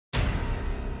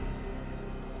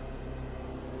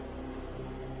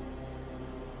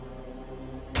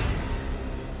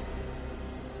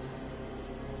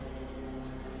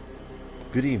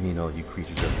Good evening, all you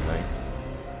creatures of the night.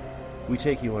 We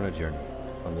take you on a journey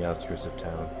on the outskirts of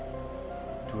town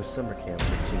to a summer camp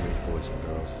for teenage boys and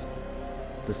girls.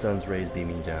 The sun's rays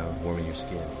beaming down, warming your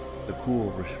skin. The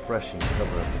cool, refreshing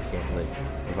cover of the camp lake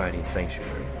providing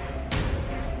sanctuary.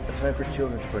 A time for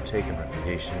children to partake in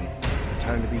recreation. A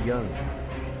time to be young.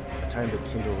 A time to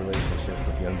kindle relationships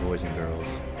with young boys and girls.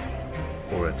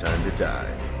 Or a time to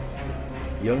die.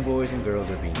 Young boys and girls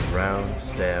are being drowned,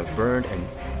 stabbed, burned, and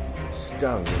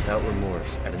stung without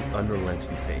remorse at an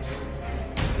unrelenting pace.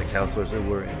 The counselors are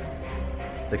worried.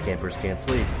 The campers can't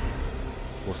sleep.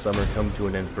 Will summer come to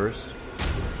an end first,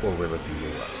 or will it be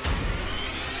your luck?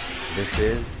 This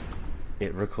is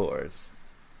It Records.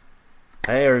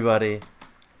 Hey everybody,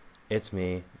 it's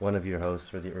me, one of your hosts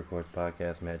for the It Records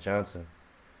podcast, Matt Johnson.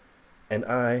 And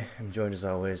I am joined as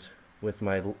always with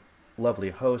my lovely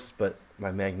host, but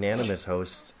my magnanimous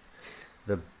host,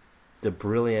 the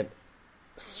brilliant,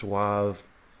 suave,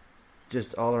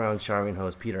 just all-around charming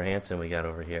host, Peter Hansen, we got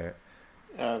over here.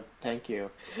 Thank you.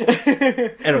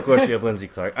 And of course we have Lindsay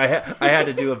Clark. I had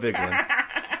to do a big one.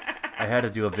 I had to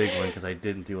do a big one because I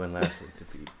didn't do one last week to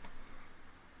Pete.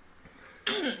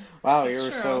 Wow, It's you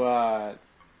were true. so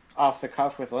off the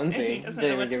cuff with Lindsay. He doesn't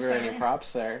Didn't know even what give to her say. any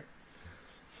props there.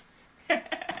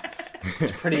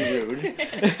 It's pretty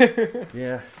rude.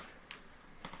 Yeah.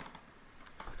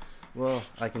 Well,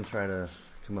 I can try to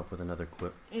come up with another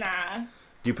quip. Nah,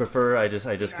 Do you prefer I just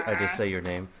Nah. say your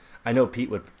name? I know Pete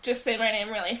would. just say my name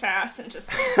really fast and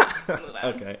just move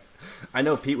on. Okay. I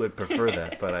know Pete would prefer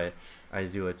that, but I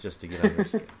do it just to get under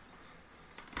his skin.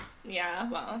 Yeah,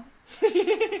 well.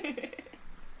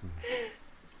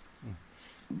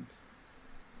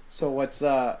 So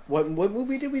what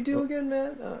movie did we do again,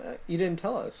 Matt? You didn't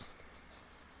tell us.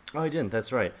 Oh, I didn't.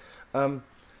 That's right.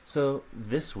 So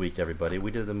this week, everybody,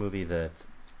 we did the movie that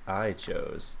I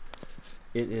chose.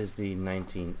 It is the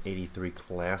 1983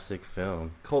 classic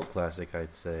film, cult classic,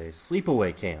 I'd say,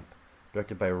 Sleepaway Camp,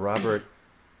 directed by Robert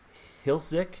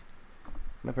Hiltzik.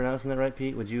 Am I pronouncing that right,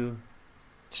 Pete? Would you?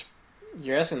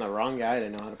 You're asking the wrong guy to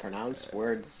know how to pronounce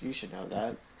words. You should know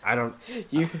that. I don't.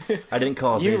 You I didn't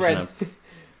call his You Asian read- up.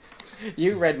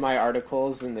 you read my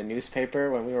articles in the newspaper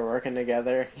when we were working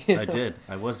together. you I know? did.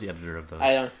 I was the editor of those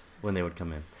I don't. when they would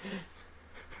come in.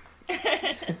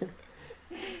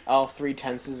 All three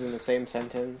tenses in the same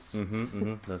sentence.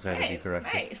 Those had to be Hey,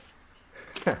 corrected. nice.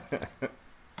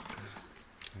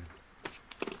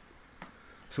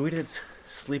 So we did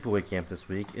Sleepaway Camp this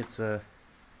week. It's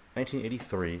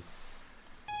 1983.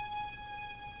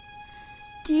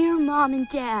 Dear Mom and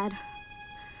Dad,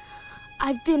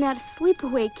 I've been at a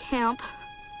sleepaway camp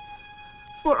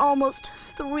for almost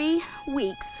 3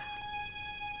 weeks.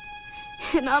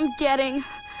 And I'm getting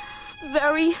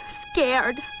very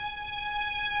scared.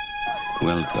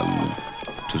 Welcome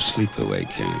to Sleepaway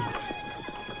Camp.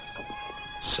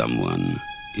 Someone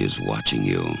is watching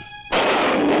you.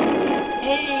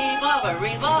 Hey, Mama,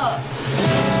 reload!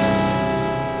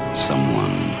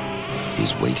 Someone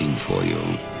is waiting for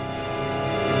you.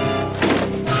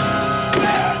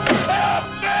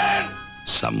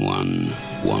 Someone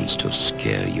wants to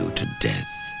scare you to death.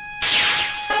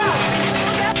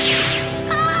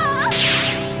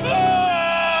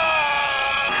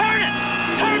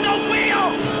 Turn the wheel!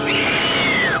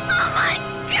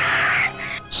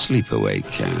 Sleepaway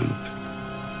Camp.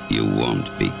 You won't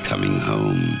be coming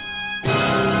home.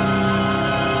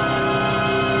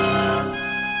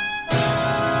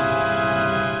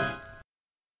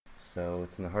 So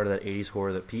it's in the heart of that 80s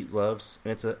horror that Pete loves,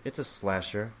 and it's a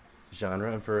slasher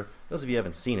genre. And for those of you who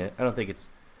haven't seen it, I don't think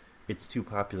it's too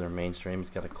popular mainstream. It's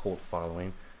got a cult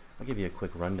following. I'll give you a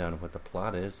quick rundown of what the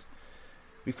plot is.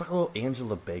 We follow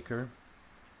Angela Baker.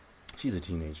 She's a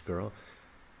teenage girl.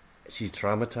 She's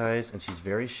traumatized and she's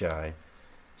very shy.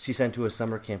 She's sent to a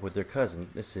summer camp with her cousin.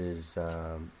 This is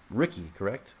Ricky,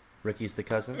 correct? Ricky's the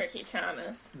cousin? Ricky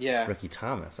Thomas. Yeah. Ricky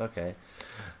Thomas, okay.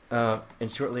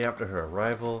 And shortly after her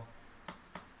arrival,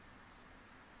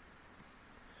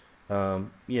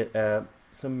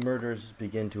 some murders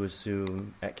begin to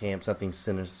assume at camp. Something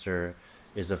sinister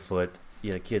is afoot.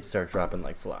 Kids start dropping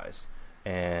like flies.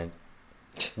 And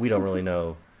we don't really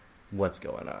know what's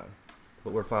going on.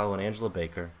 But we're following Angela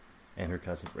Baker and her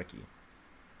cousin Ricky.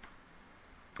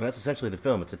 And that's essentially the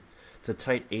film. It's a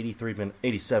tight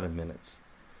 87 minutes,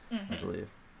 I believe.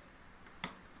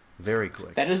 Very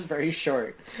quick. That is very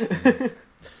short.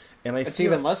 And I It's feel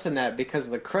even less than that because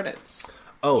of the credits.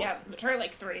 Oh, Yeah, which are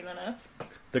like 3 minutes.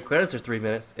 the credits are 3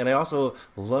 minutes, and I also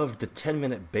loved the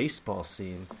 10-minute baseball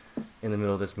scene in the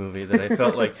middle of this movie that I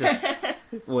felt like just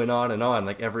went on and on.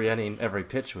 Like every inning, every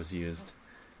pitch was used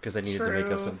because I needed to make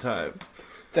up True. some time.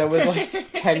 that was like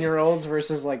 10-year-olds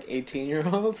versus like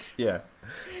 18-year-olds. Yeah,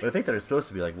 but I think they're supposed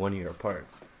to be like 1 year apart.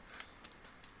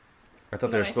 I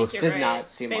thought they were I think supposed you're to. Did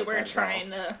not seem They like were that at all. trying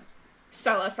to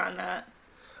sell us on that.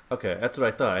 Okay, that's what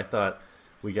I thought. I thought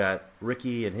we got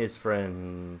Ricky and his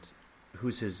friend.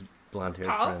 Who's his blonde-haired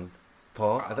Paul? friend?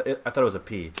 Paul. I thought it was a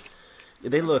P.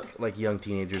 They look like young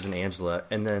teenagers and Angela,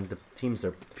 and then the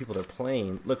people they're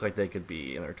playing look like they could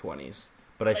be in their 20s.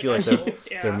 But I Like feel like adults,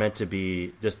 yeah. they're meant to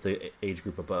be just the age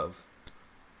group above.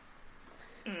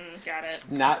 Got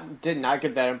it. Did not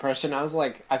get that impression. I was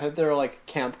like, I thought they were like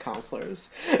camp counselors.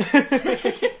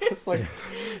 It's like,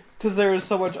 because they were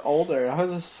so much older. I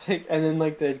was just like, and then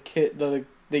like the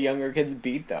younger kids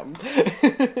beat them.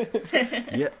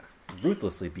 Yeah,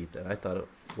 ruthlessly beat them. I thought it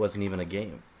wasn't even a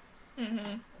game.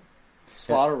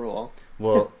 Slaughter rule.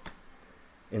 Well,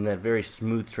 in that very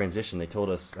smooth transition, they told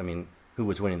us, I mean, who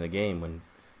was winning the game when,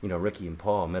 Ricky and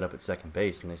Paul met up at second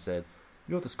base, and they said,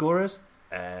 "You know what the score is?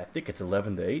 I think it's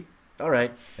 11-8. All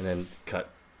right," and then cut.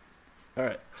 All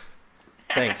right.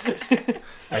 Thanks.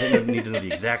 I didn't need to know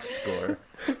the exact score.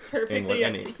 Perfectly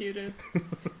any. executed.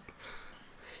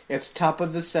 It's top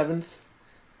of the 7th.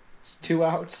 It's 2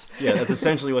 outs. Yeah, that's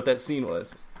essentially what that scene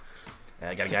was.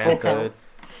 I got a It's a guy full on code.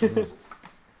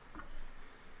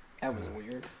 That was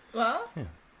weird. Well, Yeah.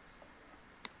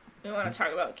 we want to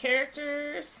talk about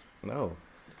characters. No.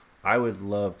 I would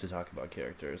love to talk about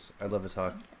characters. I'd love to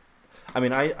talk. I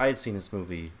mean, I had seen this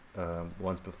movie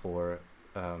once before.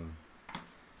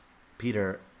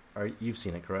 Peter, you've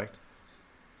seen it, correct?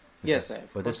 Yes, I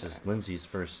have. But this is Lindsay's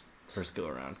first go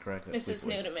around, correct? This is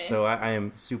new to me. So I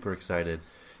am super excited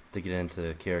to get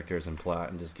into characters and plot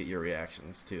and just get your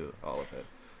reactions to all of it.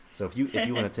 So if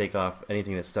you want to take off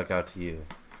anything that stuck out to you.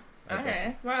 I'd love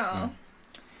Okay, to. well,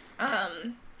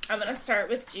 I'm gonna start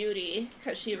with Judy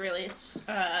because she really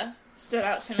stood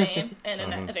out to me in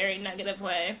a very negative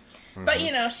way. But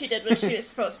she did what she was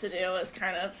supposed to do as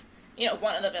kind of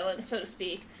one of the villains, so to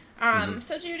speak.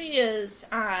 So Judy is,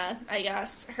 I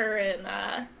guess, her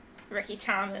and Ricky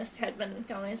Thomas had been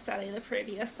going steady the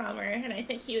previous summer, and I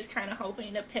think he was kind of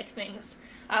hoping to pick things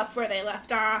up where they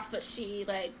left off, but she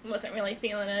wasn't really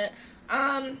feeling it.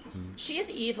 She is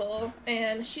evil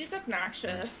and she's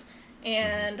obnoxious,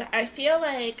 and I feel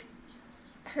like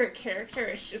her character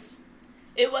is just,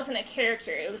 it wasn't a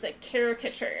character, it was a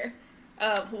caricature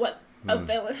of what a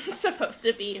villain's supposed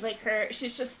to be. Like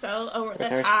she's just so over the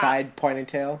With her top. side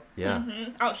ponytail. Yeah.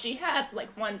 Oh, she had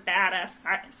one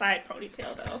badass side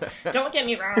ponytail though. Don't get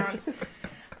me wrong.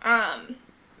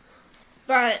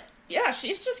 But yeah,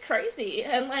 she's just crazy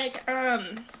and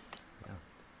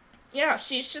yeah,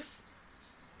 she's just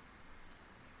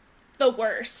the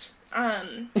worst.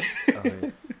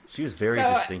 She was very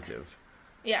So, distinctive.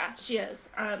 Yeah, she is.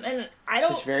 And It's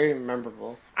just very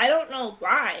memorable. I don't know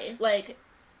why. Why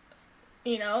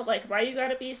you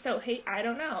gotta be so I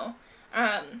don't know.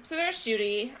 So there's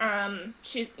Judy.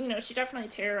 She's, she definitely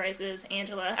terrorizes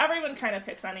Angela. Everyone kind of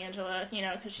picks on Angela,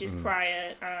 because she's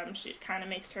quiet. She kind of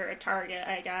makes her a target,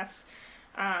 I guess.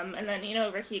 And then,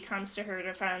 Ricky comes to her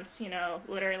defense,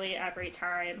 literally every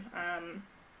time,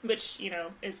 which,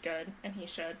 is good, and he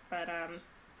should. But,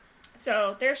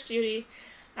 so there's Judy,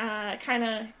 kind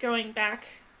of going back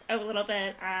a little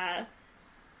bit,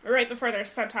 right before they're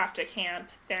sent off to camp,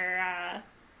 they're,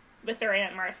 with their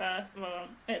Aunt Martha. Well,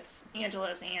 it's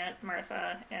Angela's Aunt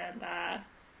Martha and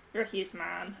Ricky's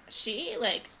mom. She,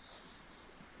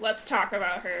 let's talk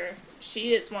about her.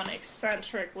 She is one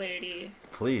eccentric lady.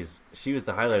 Please. She was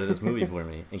the highlight of this movie for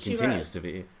me and She continues was. to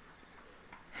be.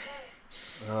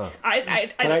 Oh,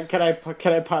 Can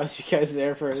I pause you guys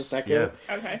there for a second?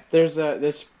 yeah. Okay.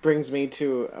 This brings me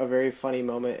to a very funny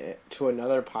moment to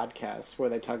another podcast where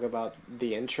they talk about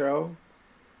the intro,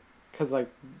 because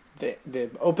the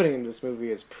opening in this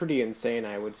movie is pretty insane,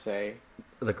 I would say.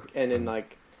 And then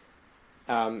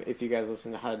if you guys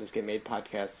listen to How Did This Get Made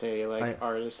podcast, they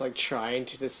are just trying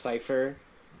to decipher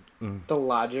the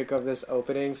logic of this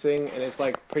opening thing, and it's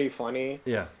pretty funny.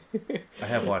 Yeah. I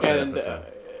have watched that episode.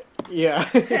 Yeah.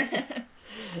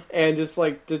 And just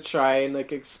to try and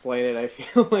explain it, I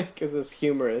feel is this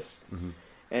humorous.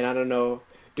 And I don't know,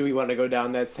 do we want to go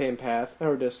down that same path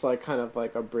or just kind of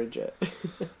abridge it?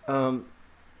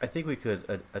 I think we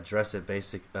could address it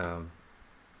I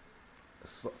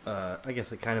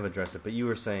guess kind of address it, but you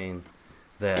were saying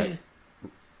that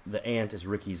the aunt is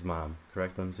Ricky's mom,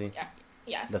 correct, Lindsay? Yeah.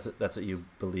 Yes. That's what you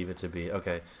believe it to be.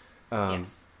 Okay.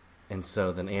 Yes. And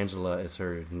so then Angela is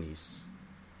her niece.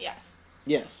 Yes.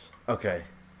 Yes. Okay.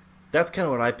 That's kind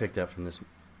of what I picked up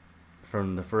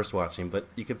from the first watching, but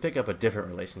you could pick up a different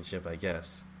relationship, I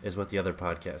guess, is what the other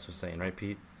podcast was saying, right,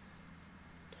 Pete?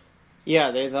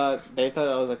 Yeah, they thought it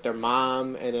was like their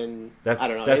mom, and then That's, I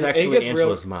don't know. That's it actually gets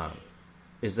Angela's mom.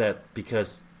 Is that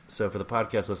because? So for the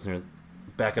podcast listener,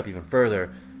 back up even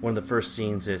further. One of the first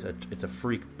scenes is it's a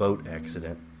freak boat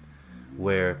accident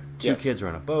where two Yes. kids are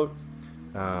on a boat.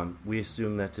 We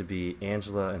assume that to be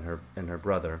Angela and her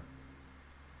brother,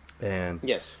 and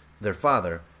Yes. their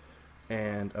father.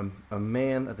 And a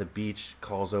man at the beach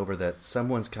calls over that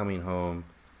someone's coming home.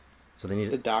 So they need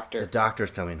The doctor. The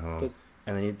doctor's coming home,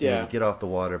 and they need to get off the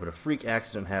water. But a freak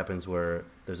accident happens where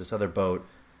there's this other boat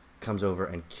comes over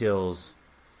and kills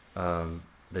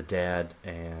the dad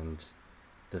and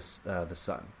the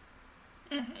son.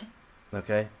 Mm-hmm.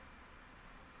 Okay.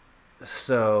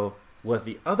 So what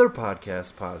the other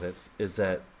podcast posits is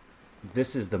that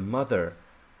this is the mother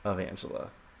of Angela.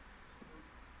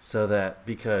 So that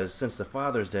because since the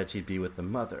father's dead, she'd be with the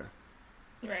mother.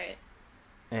 Right.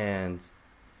 And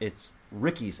it's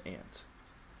Ricky's aunt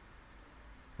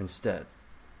instead.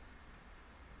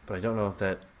 But I don't know if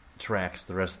that tracks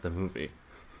the rest of the movie.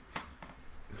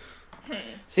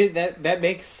 See, that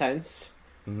makes sense.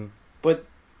 Mm-hmm. But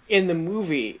in the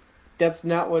movie, that's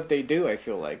not what they do, I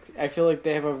feel like. I feel like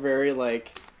they have a very,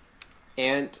 like,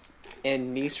 aunt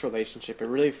and niece relationship. It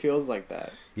really feels like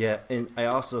that. Yeah, and I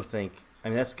also think, I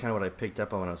mean, that's kind of what I picked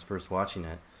up on when I was first watching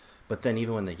it. But then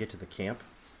even when they get to the camp,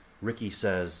 Ricky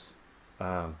says,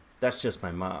 that's just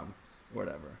my mom, or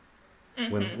whatever,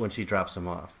 when she drops him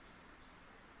off.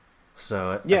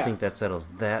 So I think that settles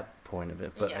that point of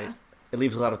it. But it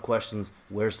leaves a lot of questions.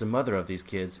 Where's the mother of these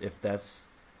kids? If that's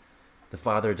the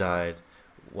father died,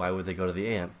 why would they go to the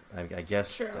aunt? I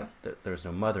guess that there's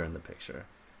no mother in the picture.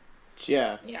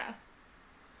 Yeah. Yeah.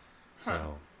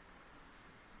 So,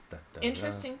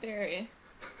 Interesting theory.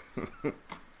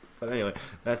 But anyway,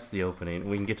 that's the opening.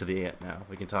 We can get to the aunt now.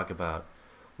 We can talk about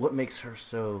what makes her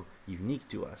so unique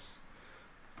to us.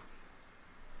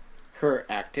 Her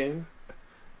acting.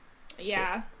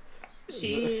 Yeah.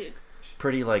 She...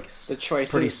 Pretty, like, the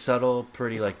choices. Pretty subtle,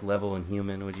 pretty, like, level and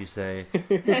human, would you say?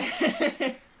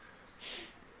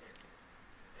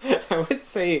 I would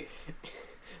say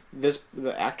the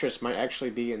actress might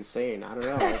actually be insane. I don't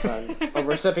know if I'm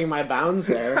overstepping my bounds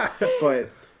there, but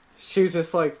she was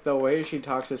just like, the way she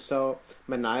talks is so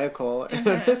maniacal, and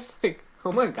I'm just like,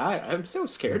 oh my god, I'm so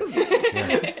scared of you.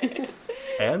 Yeah.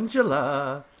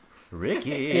 Angela,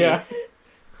 Ricky,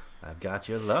 I've got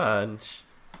your lunch.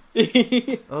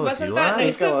 Oh, wasn't that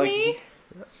nice of me?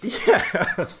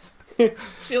 Yes.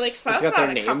 She like says that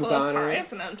a couple of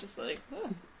times, and I'm just like, oh.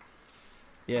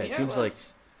 Yeah, it seems like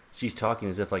she's talking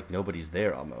as if like nobody's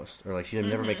there almost, or like she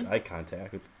never makes eye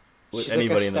contact with she's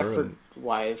anybody like a in the room. Stepford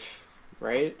wife,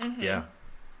 right? Mm-hmm. Yeah.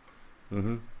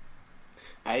 Mm-hmm.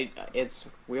 It's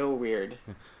real weird.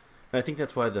 And I think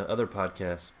that's why the other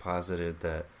podcast posited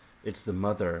that it's the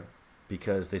mother,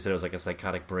 because they said it was like a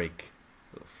psychotic break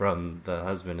from the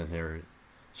husband and her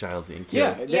child being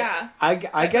killed. Yeah. I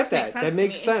get that. That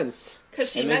makes sense.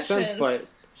 Because she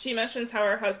mentions how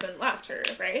her husband left her,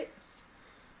 right?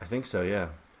 I think so, yeah.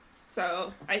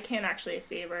 So I can't actually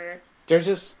see where... There's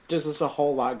just a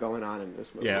whole lot going on in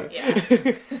this movie.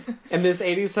 Yeah. In this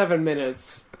 87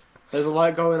 minutes, there's a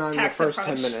lot going on in the first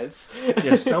 10 minutes.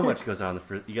 Yeah, so much goes on.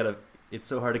 It's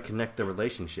so hard to connect the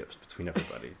relationships between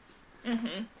everybody.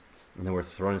 Mm-hmm. And then we're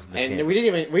thrown into the and camp. we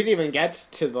didn't even get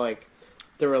to like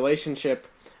the relationship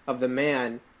of the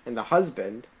man and the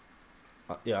husband.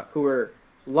 Who were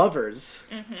lovers.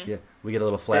 Mm-hmm. Yeah, we get a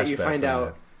little flashback. That you find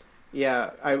out. That. Yeah,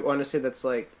 I want to say that's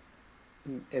like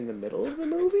in the middle of the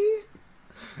movie.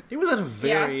 It was at a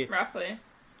very roughly.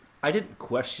 I didn't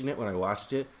question it when I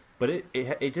watched it, but it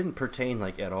didn't pertain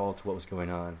like at all to what was going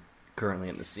on currently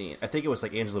in the scene. I think it was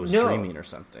like Angela was dreaming or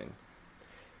something.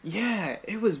 Yeah,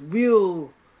 it was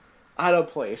real out of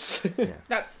place.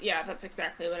 That's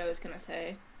exactly what I was gonna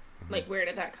say. Mm-hmm. Like, where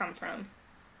did that come from?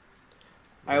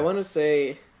 I want to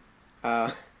say,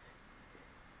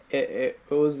 it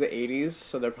was the 80s,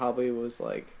 so there probably was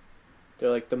like, they're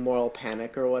like the moral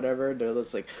panic or whatever. They're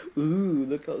just like, ooh,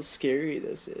 look how scary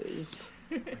this is.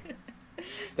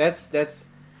 That's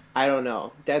I don't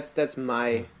know. That's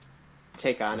my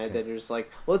take on it. That there's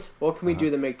like, what can we do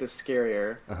to make this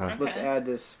scarier? Let's add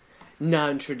this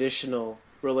non-traditional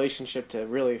relationship to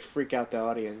really freak out the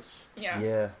audience.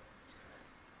 Yeah.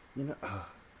 You know,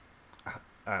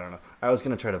 I don't know. I was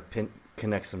gonna try to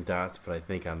connect some dots, but I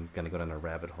think I'm gonna go down a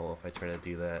rabbit hole if I try to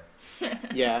do that.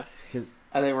 Yeah, because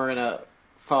I think we're gonna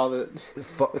follow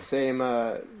the same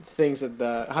things that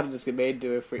the How Did This Get Made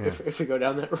do if we go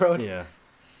down that road. Yeah.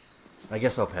 I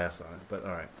guess I'll pass on it, but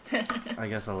all right. I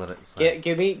guess I'll let it slide.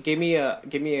 Give me a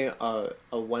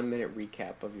 1 minute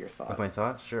recap of your thought. Of my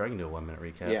thoughts? Sure, I can do a 1 minute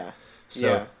recap. Yeah.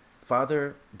 So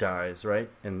father dies, right,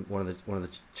 and one of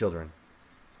the children,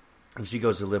 and she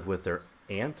goes to live with their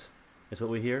aunt. Is what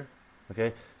we hear.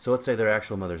 Okay, so let's say their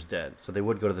actual mother's dead, so they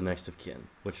would go to the next of kin,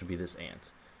 which would be this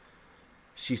aunt.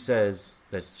 She says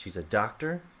that she's a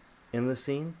doctor in the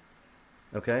scene.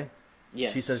 Okay,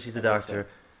 Yes, she says she's a I think doctor.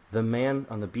 The man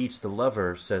on the beach, the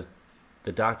lover, says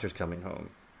the doctor's coming home.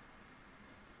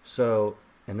 So,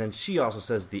 and then she also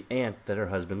says the aunt that her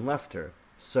husband left her.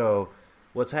 So,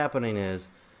 what's happening is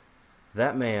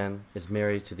that man is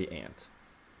married to the aunt,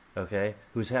 okay,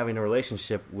 who's having a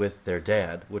relationship with their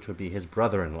dad, which would be his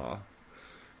brother-in-law.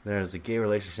 There's a gay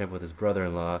relationship with his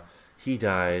brother-in-law. He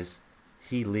dies.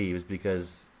 He leaves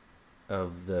because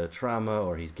of the trauma,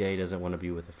 or he's gay, doesn't want to be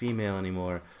with a female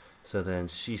anymore. So then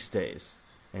she stays,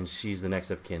 and she's the next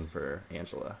of kin for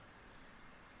Angela.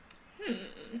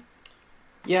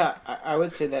 Yeah, I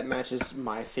would say that matches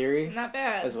my theory Not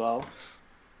bad. as well.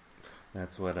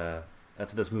 That's what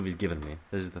this movie's given me.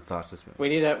 This is the thoughts this movie.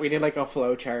 We need like a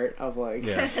flow chart of like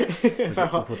Yeah.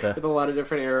 We'll put that- with a lot of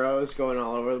different arrows going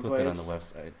all over the Put place. that on the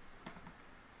website.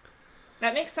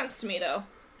 That makes sense to me, though.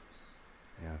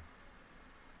 Yeah.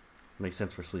 Makes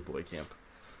sense for sleepaway camp.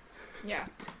 Yeah.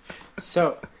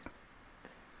 So,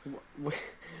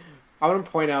 I want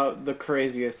to point out the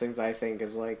craziest things I think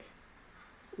is like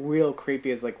real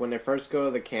creepy is like when they first go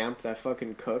to the camp, that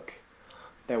fucking cook,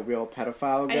 that real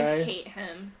pedophile guy. I hate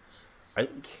him.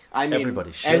 I mean,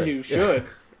 Everybody should. as you should,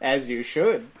 as you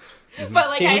should. But,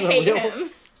 like, He I was a hate real-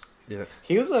 him. Yeah.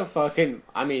 He was a fucking.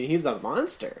 I mean, he's a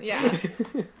monster. Yeah.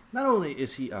 Not only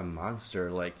is he a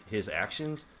monster, like his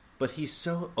actions, but he's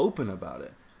so open about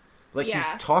it. Like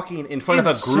Yeah. he's talking in front of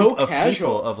It's a group so of casual.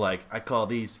 people of like, I call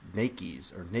these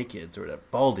nakies or nakeds or whatever.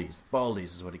 Baldies. Baldies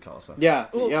is what he calls them. Yeah.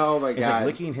 Ooh. Yeah. Oh my He's like god.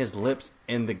 licking his lips,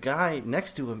 and the guy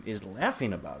next to him is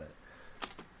laughing about it.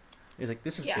 He's like,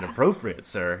 "This is Yeah. inappropriate,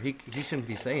 sir. He shouldn't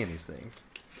be saying these things."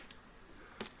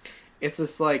 It's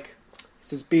just like,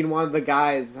 it's just being one of the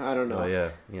guys. I don't know. Oh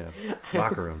yeah,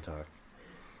 locker room talk.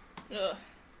 Ugh.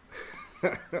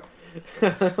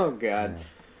 Oh god.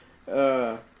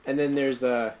 And then there's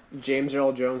James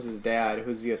Earl Jones's dad,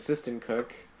 who's the assistant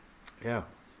cook, Yeah,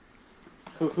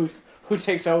 who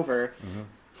takes over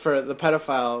for the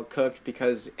pedophile cook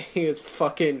because he is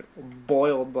fucking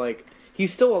boiled. Like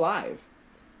he's still alive.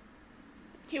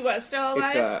 He was still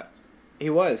alive? If, he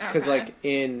was because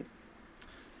Okay.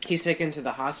 he's taken to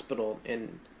the hospital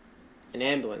in an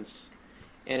ambulance,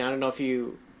 and I don't know if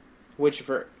you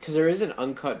because there is an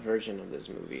uncut version of this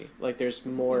movie. Like there's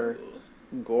more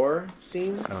gore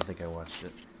scenes. I don't think I watched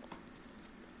it.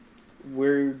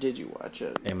 Where did you watch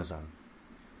it? Amazon.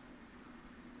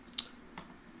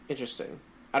 Interesting.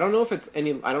 I don't know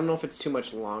if it's too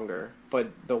much longer, but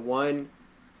the one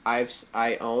I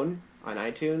own on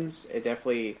iTunes, it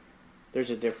definitely there's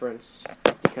a difference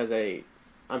because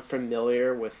I'm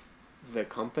familiar with the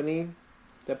company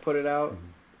that put it out,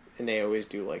 and they always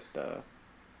do like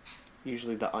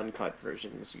usually the uncut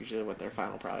version is usually what their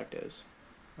final product is.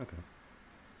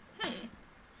 Okay.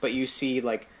 But you see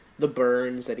like the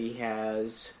burns that he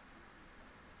has,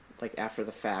 like after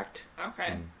the fact.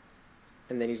 Okay.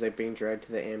 And then he's like being dragged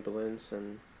to the ambulance,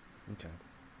 and Okay.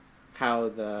 how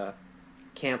the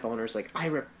camp owner's like, I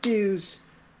refuse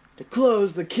to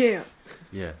close the camp.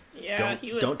 Yeah. Yeah,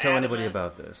 he was Don't tell anybody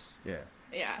adamant. about this. Yeah.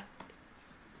 Yeah.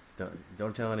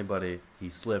 Don't tell anybody. He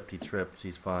slipped. He tripped.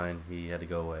 He's fine. He had to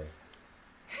go away.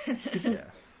 Yeah.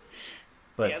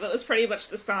 But Yeah, that was pretty much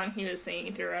the song he was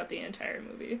singing throughout the entire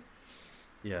movie.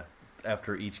 yeah,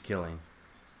 after each killing,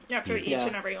 After each Yeah.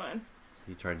 and every one.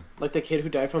 he tried, Like the kid who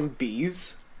died from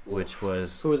bees, which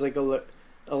was who was like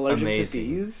allergic amazing. to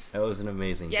bees. That was an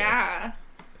amazing. death. Yeah.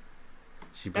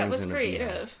 She That brings was in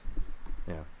creative.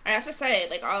 a yeah. I have to say,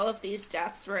 like, all of these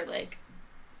deaths were, like,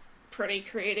 pretty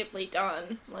creatively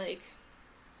done. Like,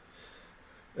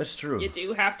 That's true. you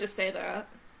do have to say that.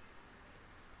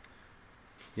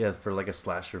 Yeah, for like a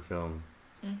slasher film,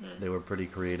 they were pretty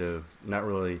creative. Not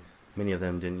really. Many of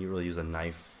them didn't really use a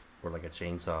knife or like a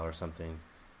chainsaw or something,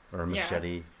 or a Yeah.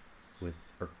 machete with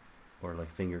or like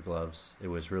finger gloves. It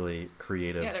was really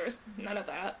creative. Yeah, there was none of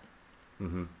that.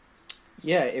 Mm-hmm.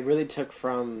 Yeah, it really took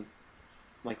from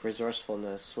like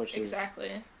resourcefulness, which Exactly.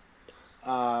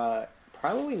 is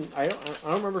probably I don't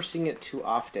remember seeing it too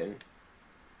often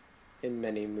in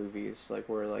many movies, like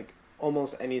where like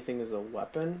almost anything is a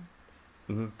weapon.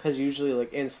 Mm-hmm. Because usually,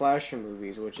 like in slasher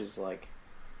movies, which is like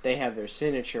they have their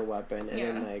signature weapon, and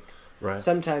then Yeah. like Right.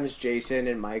 sometimes Jason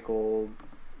and Michael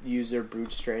use their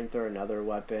brute strength or another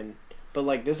weapon. But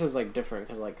like this is like different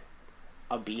because like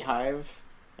a beehive,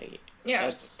 like, Yeah,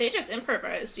 that's- they just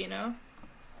improvised, you know?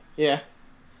 yeah,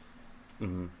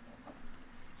 Mm-hmm.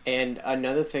 And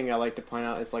another thing I like to point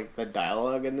out is like the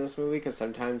dialogue in this movie, because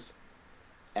sometimes,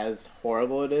 as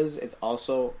horrible it is, it's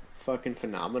also fucking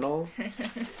phenomenal.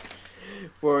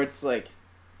 Where it's like,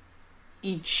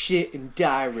 eat shit and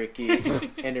die, Ricky.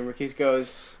 And then Ricky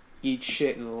goes, eat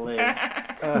shit and live.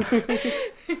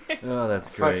 Oh, that's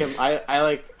great. Fucking,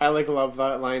 I love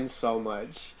that line so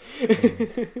much.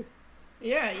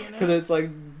 Yeah, you know. Because it's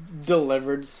like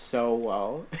delivered so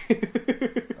well.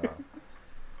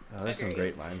 Oh, there's some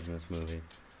Agreed. great lines in this movie.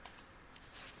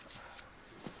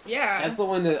 Yeah. That's the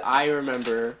one that I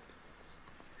remember.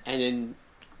 And then,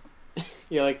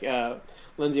 like,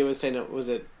 Lindsay was saying, was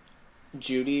it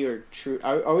Judy or Trudy?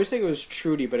 I always think it was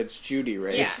Trudy, but it's Judy,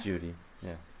 right? Yeah. It's Judy.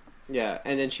 Yeah. Yeah,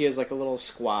 and then she has, like, a little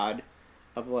squad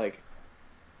of, like,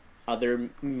 other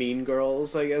mean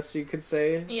girls, I guess you could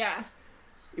say. Yeah.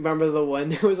 You remember the one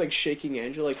that was, like, shaking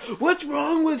Angela, like, what's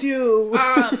wrong with you?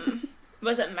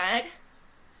 Was it Meg?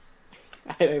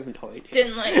 I have no idea.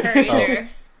 Didn't like her either.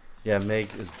 Yeah, Meg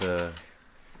is the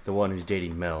one who's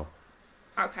dating Mel,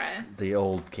 Okay. the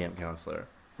old camp counselor,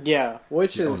 Yeah,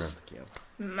 which the owner is of the camp.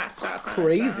 Messed up. on its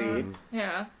crazy. own.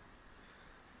 Yeah.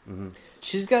 Mm-hmm.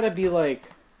 She's got to be, like...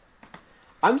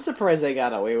 I'm surprised they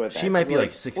got away with that. She might 'cause, be,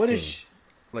 like, 16. What is she?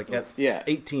 Like at Yeah.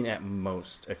 18 at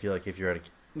most. I feel like if you're at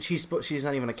a, she's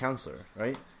not even a counselor,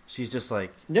 right? She's just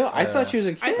like No, I thought she was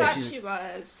a kid. I thought she's- she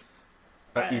was.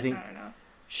 But you think? I don't know.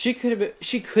 She could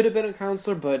have been a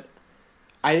counselor, but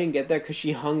I didn't get that because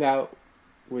she hung out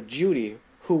with Judy,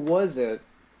 who was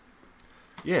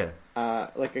Yeah,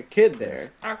 like a kid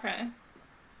there, Okay.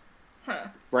 Huh.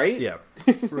 right? yeah.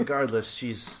 Regardless,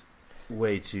 she's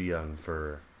way too young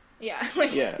for. Yeah.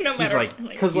 Like, Yeah. no He's matter. like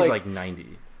like, Cause, he's like- like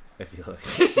 90. I feel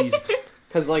like he's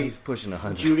Because like he's pushing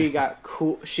 100. Judy got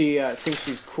cool. She thinks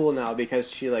she's cool now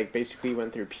because she like basically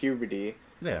went through puberty.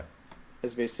 Yeah,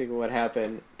 Is basically what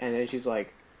happened, and then she's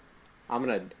like, I'm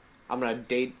gonna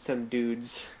date some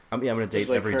dudes. I'm gonna date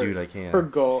like every her- dude I can. Her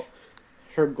goal.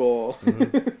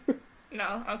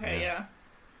 no. Okay. Yeah.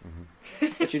 Yeah.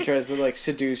 And she tries to like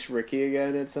seduce Ricky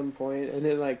again at some point, and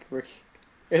then like Ricky.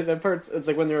 And the parts, it's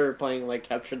like when they were playing like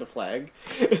capture the flag.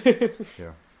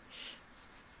 Yeah.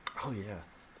 Oh yeah.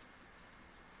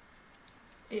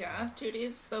 Yeah.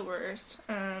 Judy's the worst.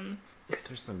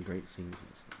 There's some great scenes in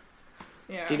this one.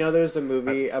 Yeah. Do you know there's a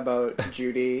movie about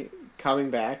Judy coming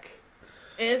back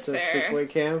Is to there? sleepaway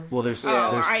camp? Well, there's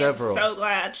Oh, there's I several. am so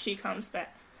glad she comes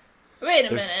back. Wait a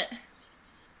There's- minute.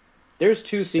 There's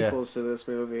 2 sequels to this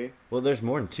movie. Well, there's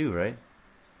more than 2, right?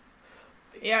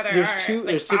 Yeah, there There's are. two- Like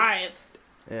there's two- 5.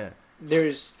 Yeah.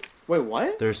 There's wait,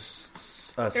 what?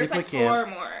 There's There's Sleepaway like Camp, 4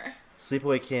 more.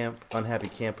 Sleepaway Camp, Unhappy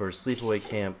Campers, Sleepaway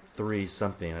Camp 3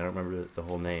 something. I don't remember the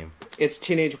whole name. It's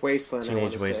Teenage Wasteland. I Teenage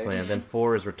wanna say. Wasteland. Then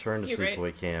 4 is Return to You're right.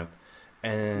 Sleepaway Camp,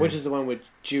 and Which is the one with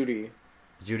Judy?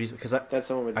 Judy's because That's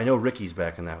the one with. I know Ricky's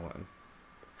back in that one.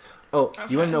 Oh,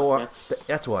 you want to know what?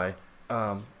 That's why.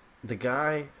 The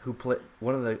guy who played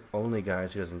one of the only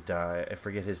guys who doesn't die. I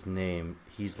forget his name.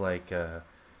 He's like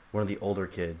one of the older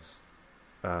kids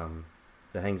that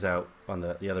hangs out on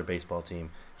the other baseball team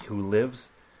who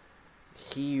lives.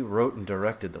 He wrote and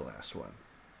directed the last one,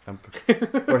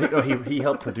 he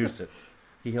helped produce it.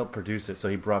 He helped produce it, so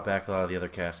he brought back a lot of the other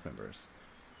cast members.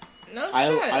 No shit.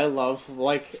 I love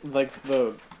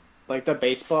the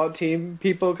baseball team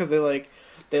people because they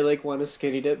want to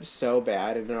skinny dip so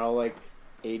bad, and they're all like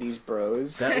 80s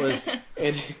bros. That was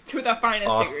and To the finest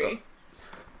Awesome. degree.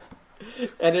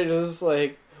 and it was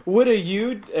like, what are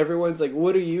you? Everyone's like,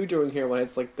 what are you doing here? When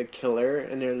it's like the killer,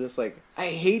 and they're just like, I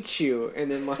hate you,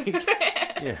 and then like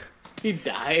yeah. he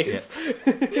dies.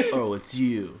 Oh, it's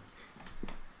you.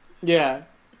 Yeah.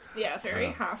 Yeah,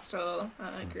 very hostile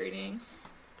greetings.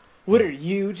 What are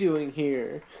you doing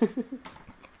here?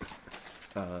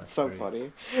 That's So great.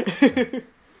 funny.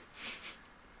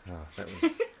 Oh,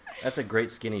 that's a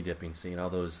great skinny dipping scene. All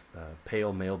those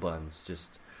pale male buns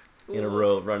just in a Ooh.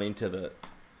 row running to the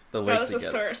lake That was a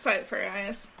together. sore sight for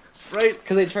eyes. Right?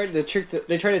 Because they tried to trick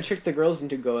the girls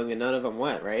into going, and none of them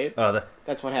went. Right.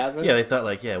 That's what happened. Yeah, they thought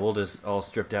like, we'll just all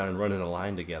strip down and run in a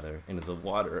line together into the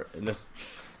water, and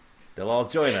they'll all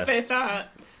join us. They thought.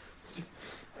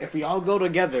 If we all go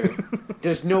together,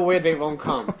 there's no way they won't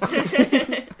come.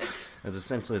 That's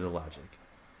essentially the logic.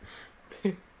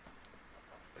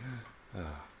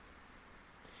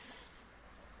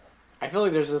 I feel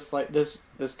like there's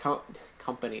this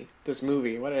company, this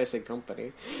movie. Why did I say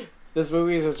company? This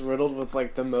movie is just riddled with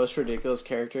like the most ridiculous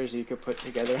characters you could put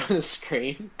together on a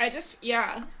screen.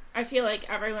 I feel like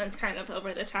everyone's kind of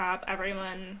over the top.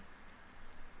 Everyone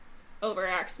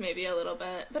overacts maybe a little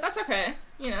bit, but that's okay.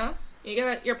 You know, you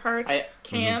got your parts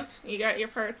camp, you got your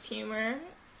parts humor,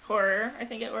 horror. I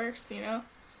think it works. You know.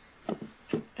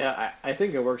 Yeah, I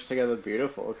think it works together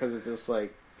beautiful because it's just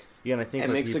like Yeah, and I think It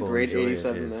what makes a people great enjoy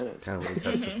 87 is minutes. kind of what we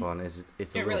touched upon is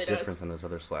it's a It little really does. different than those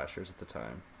other slashers at the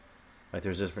time. Like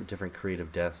there's different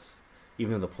creative deaths,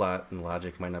 even though the plot and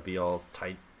logic might not be all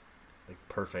tight, like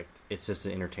perfect. It's just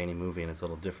an entertaining movie, and it's a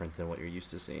little different than what you're used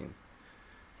to seeing.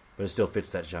 But it still fits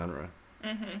that genre.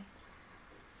 Mm-hmm.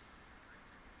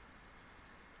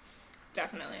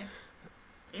 Definitely.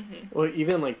 Mm-hmm. well,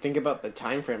 even like think about the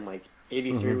time frame. Like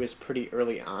 83 Mhm. was pretty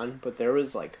early on, but there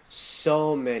was like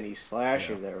so many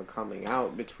slashers Yeah. that were coming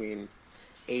out between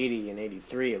 80 and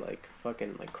 83, like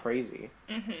fucking like crazy.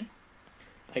 Mm-hmm.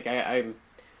 Like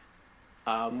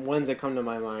ones that come to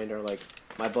my mind are like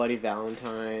My Bloody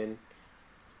Valentine,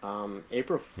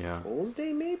 April Yeah. Fool's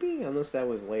Day maybe, unless that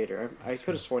was later. I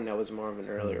could have sworn that was more of an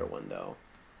earlier one though,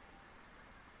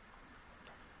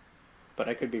 but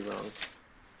I could be wrong.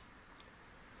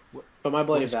 What- But My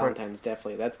Bloody is Fri- Valentine's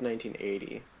definitely that's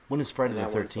 1980. When is Friday And the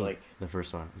that one's 13th? like- The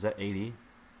first one is that 80?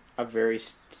 A very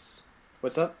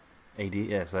what's up? 80?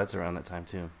 Yeah, so that's around that time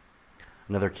too.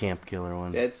 Another camp killer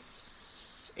one.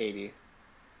 It's 80.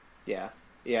 Yeah.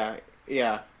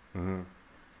 hmm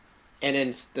And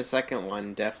then the second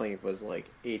one definitely was like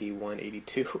 81,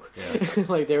 82. Yeah.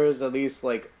 Like there was at least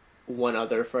like one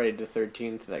other Friday the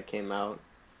 13th that came out,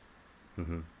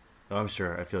 hmm Oh, I'm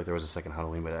sure. I feel like there was a second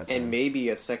Halloween by that time. and maybe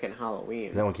a second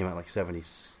Halloween. That one came out like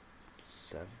 77,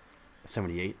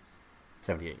 78?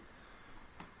 78.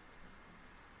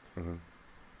 Mm-hmm.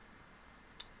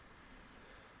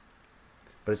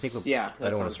 But I think Yeah, I that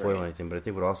don't want sounds to spoil right. anything, but I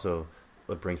think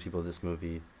what brings people to this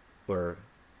movie, or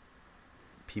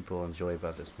people enjoy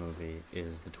about this movie,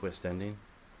 is the twist ending.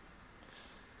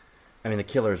 I mean, the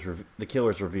killer's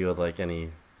revealed like any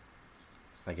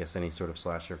sort of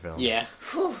slasher film. Yeah.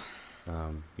 Whew.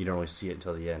 You don't really see it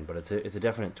until the end, but it's a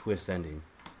definite twist ending.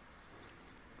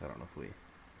 I don't know if we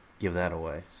give that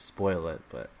away, spoil it,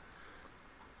 but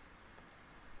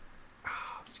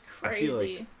It's I feel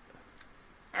crazy. like-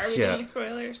 Are we Yeah. doing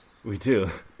spoilers? we do.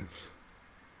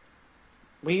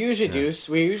 We usually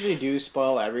do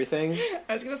spoil everything,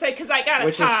 I was gonna say because I gotta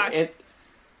which talk.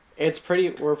 is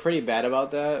we're pretty bad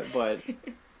about that, but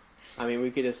I mean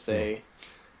we could just say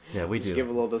Yeah, we just do. give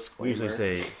a little We disclaimer usually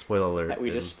say spoiler alert. that we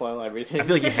and just spoil everything. I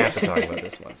feel like you have to talk about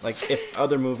this one. Like if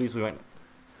other movies we went,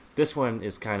 this one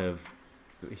is kind of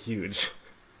huge.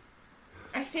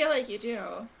 I feel like you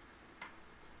do.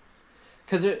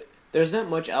 Because there's not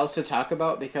much else to talk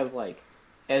about because, like,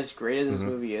 as great as this Mhm.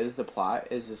 movie is, the plot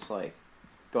is just, like,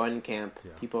 going to camp,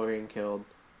 Yeah. people are getting killed,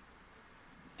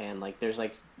 and, like, there's,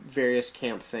 like, various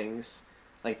camp things,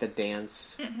 like the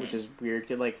dance, which is weird.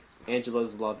 Like,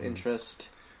 Angela's love interest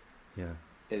Yeah,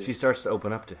 is she starts to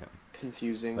open up to him.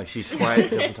 confusing. Like she's quiet,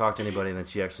 doesn't talk to anybody, and then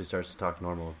she actually starts to talk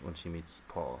normal when she meets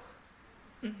Paul.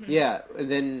 Yeah, and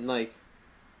then, like,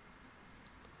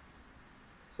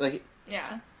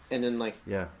 Yeah. and then, like,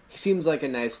 Yeah, he seems like a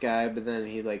nice guy, but then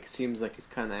he, like, seems like he's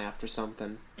kind of after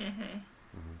something, Mm-hmm.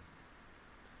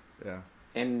 yeah.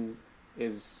 and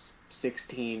is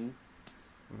 16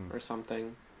 Mm. or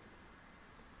something.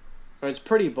 But it's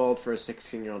pretty bold for a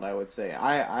 16-year-old, I would say.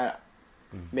 I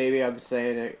maybe I'm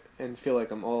saying it and feel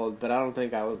like I'm old, but I don't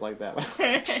think I was like that when I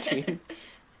was 16.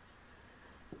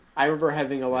 I remember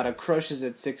having a lot of crushes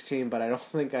at 16, but I don't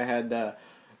think I had the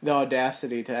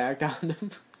audacity to act on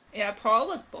them. Yeah, Paul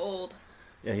was bold.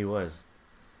 Yeah, he was.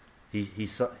 He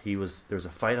was. There was a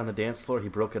fight on the dance floor. He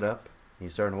broke it up. He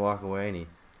started to walk away, and he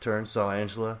turned, saw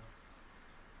Angela,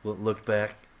 looked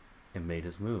back, and made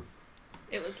his move.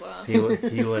 It was love. He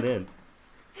went in.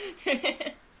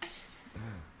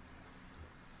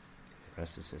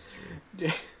 Rest is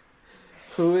history.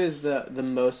 Who is the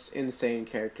most insane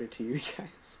character to you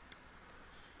guys?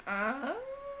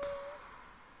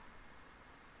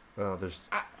 Oh, there's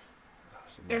a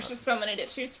There's lot. just so many to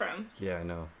choose from. Yeah, I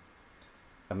know.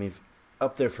 I mean,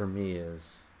 up there for me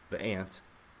is the aunt.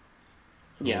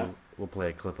 who Yeah. We'll play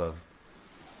a clip of.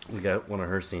 We got one of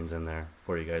her scenes in there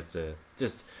for you guys to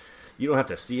just. You don't have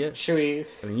to see it. Should we...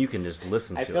 I mean, you can just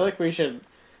listen to I it. feel like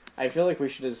we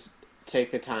should just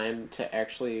take a time to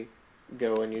actually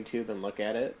go on YouTube and look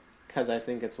at it, because I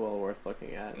think it's well worth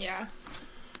looking at. Yeah,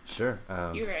 Sure.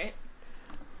 you're right.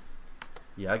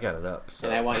 Yeah, I got it up. So.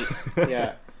 And I want,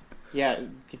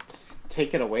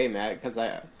 take it away, Matt, because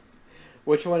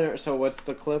which one? So what's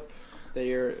the clip that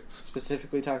you're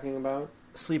specifically talking about?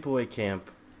 Sleepaway Camp,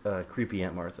 Creepy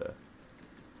Aunt Martha.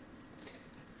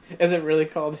 Is it really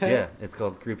called that? Yeah, it's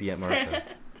called Creepy Aunt Martha.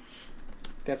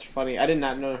 That's funny. I did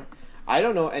not know. I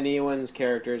don't know anyone's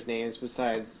characters' names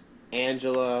besides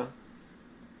Angela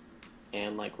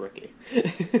and like Ricky.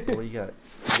 Well, you got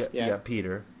Yeah. you got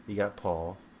Peter, you got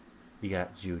Paul, you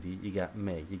got Judy, you got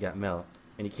Meg, you got Mel,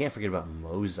 and you can't forget about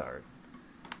Mozart.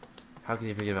 How can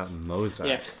you forget about Mozart?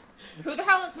 Yeah. Who the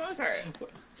hell is Mozart?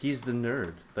 He's the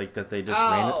nerd, like that they just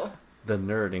the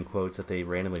nerd in quotes that they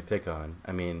randomly pick on.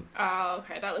 I mean, Oh,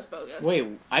 okay, that was bogus. Wait,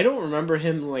 I don't remember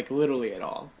him like literally at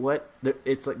all. what?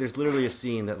 It's like there's literally a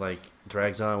scene that like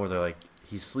drags on where they're like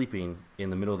he's sleeping in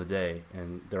the middle of the day,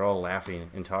 and they're all laughing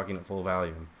and talking at full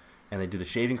volume, and they do the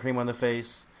shaving cream on the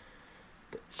face,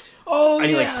 Oh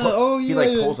and yeah. he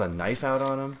like pulls a knife out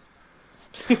on him.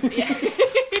 Yeah.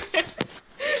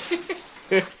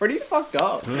 It's pretty fucked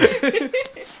up.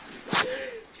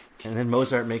 And then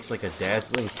Mozart makes like a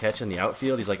dazzling catch in the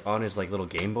outfield. He's like on his like little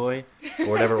Game Boy or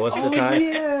whatever it was at the time.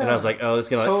 yeah. And I was like, oh, it's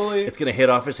Totally. gonna hit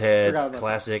off his head. Forgot about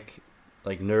Classic,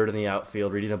 like nerd in the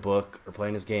outfield reading a book or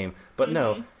playing his game. But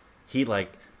no, he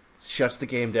like shuts the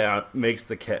game down, makes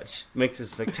the catch, makes a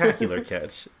spectacular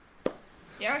catch.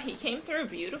 Yeah, he came through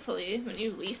beautifully when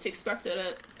you least expected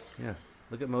it. Yeah,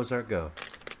 look at Mozart go.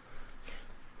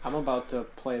 I'm about to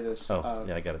play this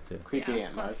Yeah, I got it too. creepy Yeah,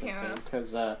 Aunt let's Martha hear thing this.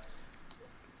 because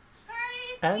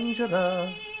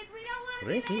Angela,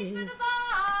 Ricky.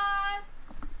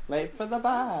 late for the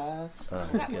bus. Oh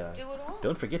my god!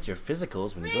 Don't forget your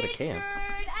physicals when you go to camp.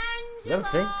 Is that a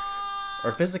thing?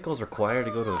 Are physicals required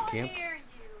to go to a camp?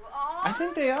 I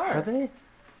think they are. Are they?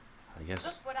 I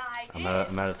guess I'm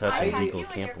out of touch with legal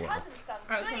camp law.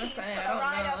 I was gonna say,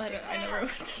 I don't know. I never went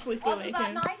to sleepaway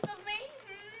camp. nice of me?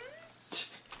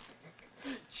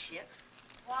 Chips?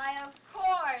 Why, of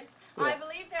course. I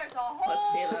believe there's a whole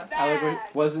Let's see this. I bag.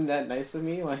 like, wasn't that nice of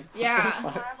me? Like, what the Yeah.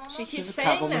 fuck? She keeps Just saying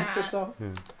compliments that. herself.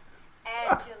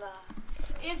 Angela,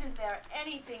 isn't there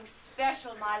anything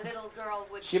special my little girl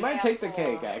would She might care take the for?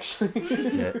 cake, actually.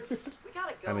 Yeah, We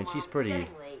gotta go, I mean, she's Mom. pretty- It's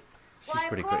getting late. she's Why,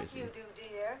 pretty of course crazy. you do,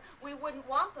 dear. We wouldn't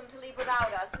want them to leave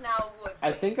without us, now would we?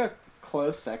 I think a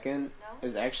close second No?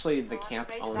 is actually the Oh, I'm camp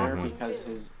afraid owner Mhm. because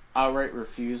his outright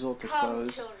refusal to Come,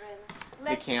 close children.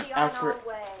 Let's camp be on after- our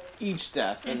way. each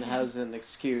death and has an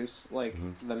excuse like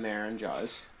Mhm. the mayor in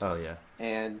Jaws, Oh yeah.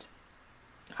 and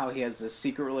how he has this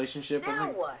secret relationship with Now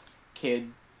a what?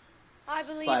 kid I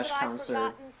believe slash that I've counselor,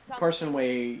 forgotten something. person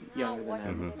way Now younger than what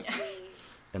him. could it be?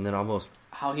 And then almost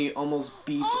How he almost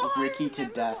beats Oh, I Ricky to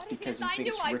remember death what it because is. he I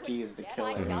thinks knew I Ricky would is the get. killer.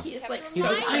 I Mhm. just He's, kept like, it He's so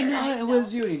like, right I know myself. it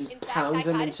was you. And he In just fact, pounds I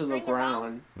him got into a the string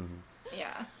around- ground,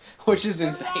 Yeah. which is around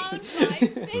insane. my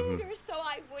finger so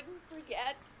I wouldn't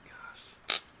forget.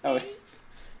 Oh,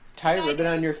 tie a ribbon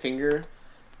on your finger.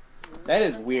 That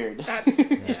is weird. That's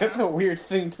That's a yeah. weird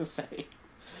thing to say.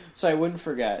 So I wouldn't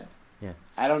forget. Yeah.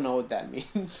 I don't know what that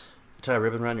means. tie a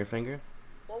ribbon around your finger.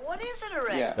 Well, what is it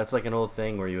already? Yeah. That's like an old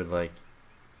thing where you would like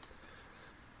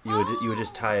you would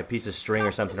just tie a piece of string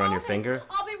or something on your finger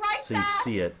I'll be right so you'd back.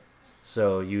 see it.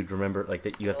 So you'd remember like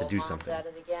that you have to do something. At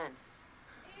it again.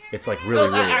 It's like So really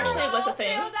that really actually old. was a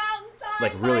thing.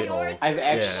 Like really old. I've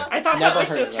actually Yeah. I thought never that was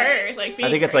heard just of that. her. Like I being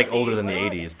think it's like crazy. older than the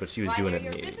 80s, but she was Why, doing they're it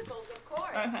in the your 80s. physicals, of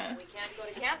course. Uh-huh. We can't go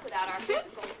to camp without our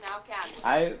physicals now, can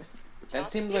we? That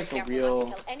Just seems be like a careful not real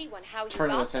to tell anyone how you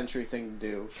turn of got the century thing to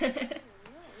do. them.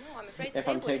 No, I'm afraid If they I'm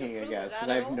wouldn't taking a approve guess, of because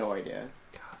that I at have all. no idea.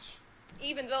 Gosh.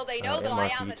 Even though they know Aunt that I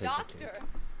Martha, am you a take the doctor. cake.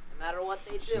 No matter what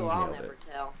they She do, I'll nailed never it.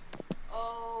 tell.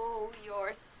 Oh,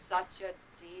 you're such a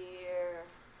dear.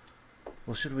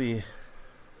 Well, should we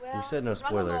Well, said no run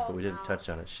spoilers, along but we didn't now. touch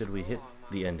on it. Should we So hit long,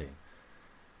 Mom. the ending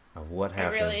of what I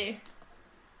happens? really.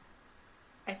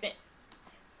 I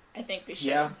think we should.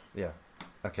 Yeah. Yeah.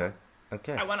 Okay.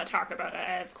 Okay. I want to talk about it.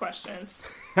 I have questions.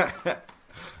 I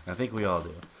think we all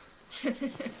do.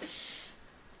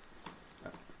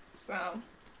 So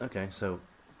Okay, so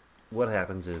what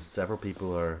happens is several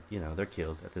people are, they're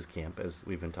killed at this camp, as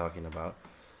we've been talking about.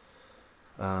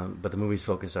 But the movie's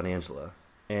focused on Angela.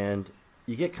 And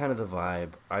you get kind of the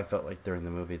vibe, I felt like during the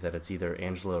movie, that it's either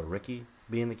Angela or Ricky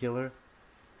being the killer.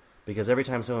 Because every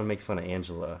time someone makes fun of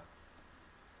Angela,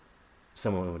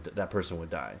 that person would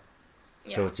die.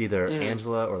 So yeah. it's either Mhm.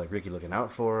 Angela or like Ricky looking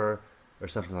out for her or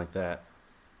something like that.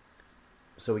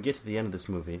 So we get to the end of this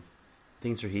movie.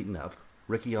 Things are heating up.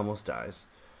 Ricky almost dies.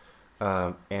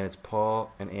 And it's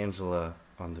Paul and Angela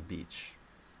on the beach.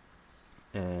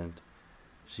 And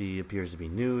she appears to be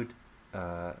nude,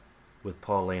 with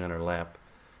Paul laying on her lap.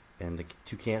 And the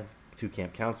two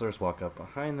camp counselors walk up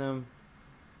behind them.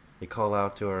 They call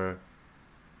out to her.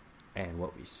 And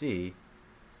what we see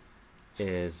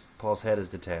is Paul's head is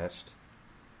detached.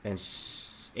 And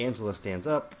Angela stands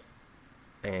up.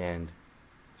 And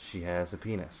she has a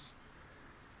penis.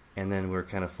 And then we're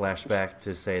kind of flashed back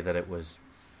to say that it was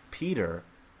Peter,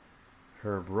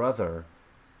 her brother.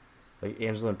 Like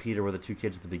Angela and Peter were the two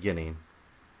kids at the beginning.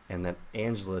 And that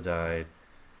Angela died.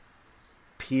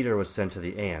 Peter was sent to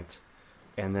the aunt.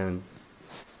 and then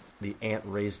the aunt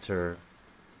raised her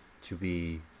to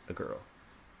be a girl.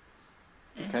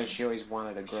 Because she always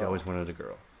wanted a girl. She always wanted a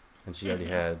girl, and she already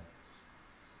had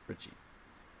Richie.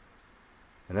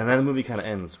 And then the movie kind of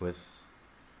ends with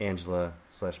Angela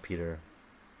 / Peter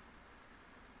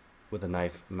with a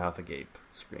knife, mouth agape,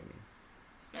 screaming.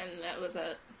 And that was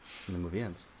it. And the movie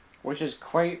ends. Which is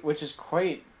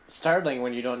quite startling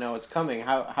when you don't know what's coming.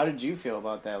 How did you feel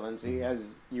about that, Lindsay,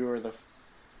 as you were the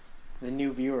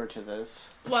new viewer to this?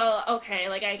 Well, okay,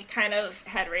 like, I kind of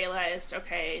had realized,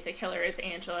 okay, the killer is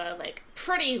Angela, like,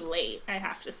 pretty late, I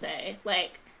have to say.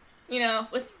 Like, you know,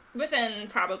 within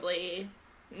probably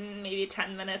maybe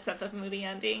 10 minutes of the movie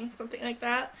ending, something like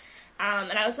that.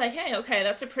 And I was like, hey, okay,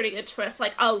 that's a pretty good twist.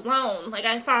 Like, alone. Like,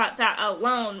 I thought that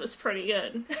alone was pretty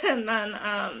good. And then,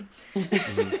 and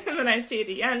then I see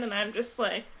the end, and I'm just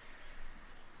like,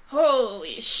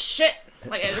 holy shit.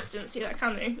 Like, I just didn't see that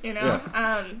coming, you know?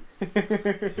 Yeah.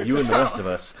 You and the rest of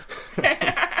us.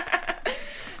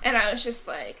 And I was just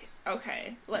like,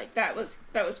 okay, like, that was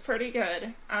pretty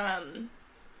good.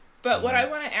 But what I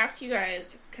want to ask you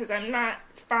guys, because I'm not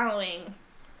following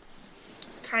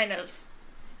kind of,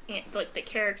 like, the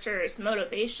character's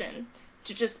motivation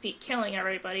to just be killing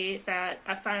everybody that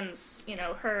offends, you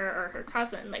know, her or her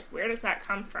cousin. Like, where does that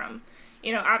come from?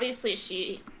 You know, obviously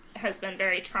she has been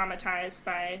very traumatized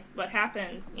by what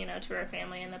happened, you know, to her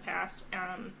family in the past.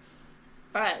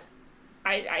 But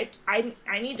I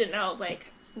need to know, like,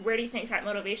 where do you think that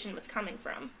motivation was coming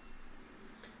from?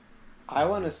 I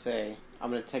want to say,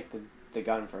 I'm going to take the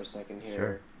gun for a second here,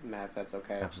 Sure. Matt, if that's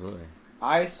okay. Absolutely.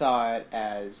 I saw it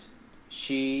as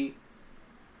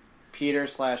Peter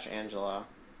 / Angela,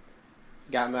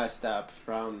 got messed up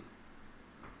from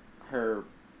her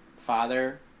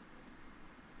father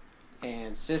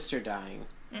and sister dying,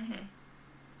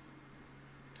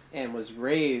 and was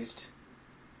raised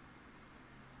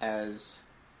as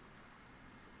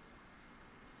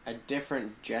a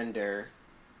different gender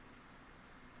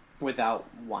without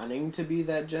wanting to be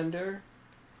that gender,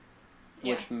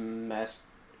 which messed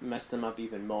them up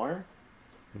even more.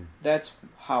 That's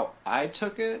how I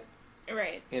took it.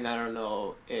 Right. And I don't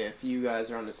know if you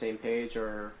guys are on the same page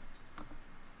or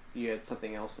you had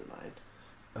something else in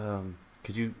mind.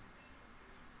 Could you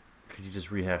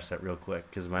just rehash that real quick?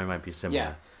 Because mine might be similar.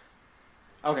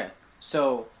 Yeah. Okay.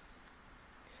 So,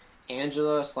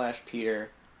 Angela / Peter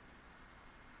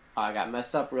got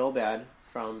messed up real bad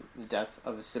from the death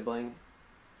of a sibling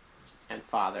and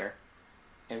father,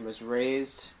 and was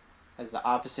raised as the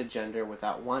opposite gender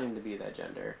without wanting to be that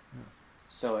gender. Yeah.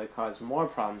 So it caused more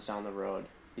problems down the road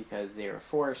because they were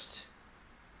forced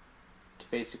to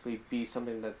basically be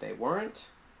something that they weren't.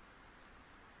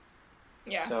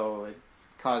 Yeah. So it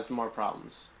caused more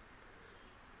problems.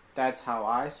 That's how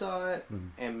I saw it,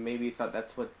 and maybe thought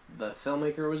that's what the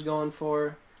filmmaker was going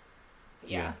for.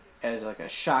 Yeah. As like a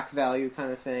shock value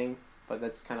kind of thing, but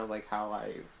that's kind of like how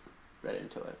I read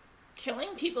into it.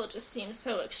 Killing people just seems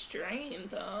so extreme,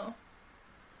 though.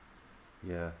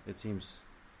 Yeah, it seems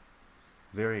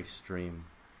very extreme.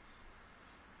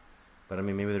 But I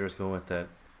mean, maybe they're just going with that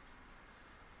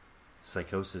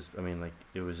psychosis. I mean, like,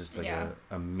 it was just like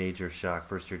a major shock.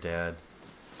 First your dad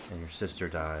and your sister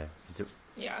die.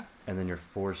 Yeah. And then you're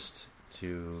forced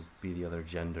to be the other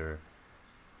gender.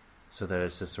 So that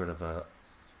it's just sort of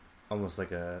almost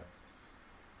like not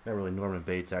really Norman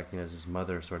Bates acting as his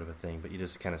mother sort of a thing, but you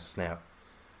just kind of snap.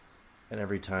 And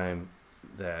every time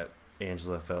that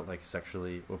Angela felt like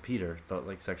Peter felt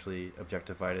like sexually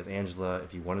objectified as Angela,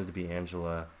 if he wanted to be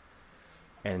Angela,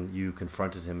 and you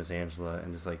confronted him as Angela,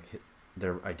 and just like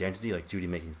their identity, like Judy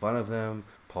making fun of them,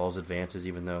 Paul's advances,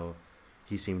 even though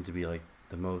he seemed to be like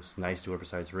the most nice to her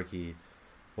besides Ricky,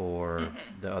 or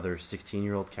the other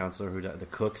 16-year-old counselor who died, the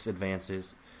cook's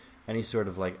advances, any sort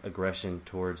of like aggression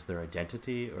towards their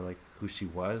identity or like who she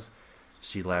was,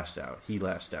 she lashed out. He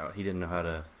lashed out. He didn't know how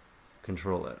to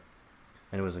control it.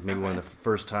 And it was like maybe one of the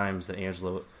first times that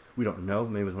Angela, we don't know,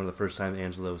 maybe it was one of the first times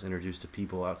Angela was introduced to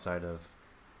people outside of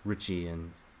Richie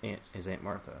and his Aunt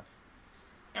Martha.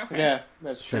 Okay. Yeah,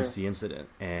 that's true. Since the incident,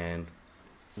 and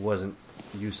wasn't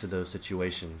used to those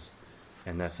situations,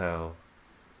 and that's how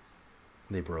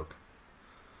they broke.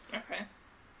 Okay.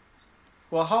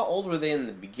 Well, how old were they in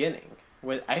the beginning?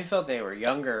 I felt they were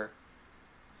younger,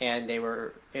 and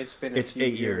it's been a few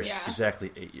 8 years. Yeah.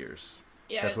 Exactly 8 years.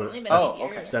 Yeah, That's it's what only it- been Oh, 8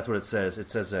 years. okay. That's what it says. It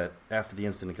says that after the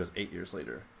incident, it goes 8 years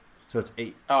later. So it's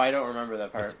 8. Oh, I don't remember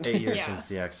that part. It's 8 years Yeah. since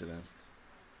the accident.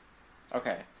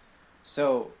 Okay.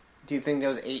 So, do you think there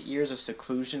was 8 years of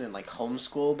seclusion and, like,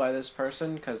 homeschool by this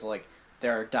person? Because, like,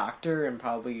 they're a doctor and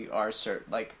probably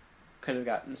could have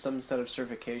gotten some sort of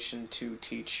certification to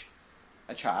teach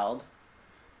a child.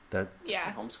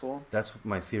 Yeah. Homeschool. That's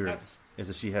my theory. That's is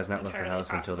that she has not left the entirely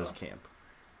house until this possible. camp.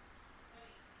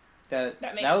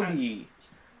 That makes would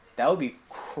sense. be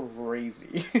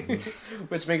crazy,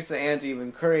 which makes the aunt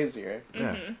even crazier.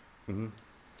 Yeah. Mm-hmm.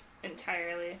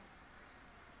 Entirely.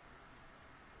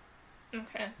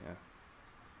 Okay.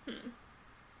 Yeah.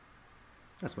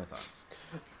 That's my thought.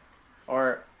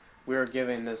 Or we were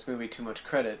giving this movie too much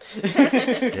credit.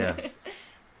 Yeah.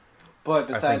 But I think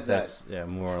besides that, that's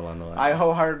more along the line. I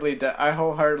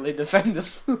wholeheartedly defend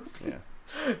this movie. Yeah.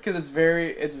 Because it's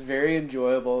very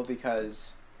enjoyable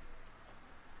because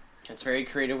it's very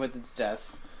creative with its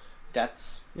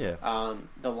deaths. Yeah.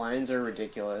 The lines are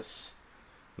ridiculous,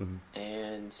 Mm-hmm.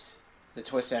 and the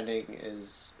twist ending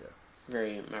is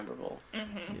very memorable.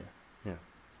 Mm-hmm. Yeah.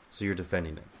 So you're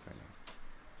defending it right now.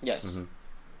 Yes. Mm-hmm.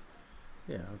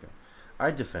 Yeah. Okay.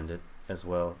 I defend it as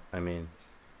well. I mean,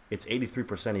 it's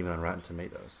 83% even on Rotten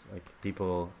Tomatoes. Like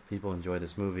people enjoy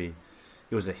this movie.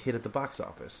 It was a hit at the box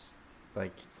office.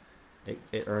 Like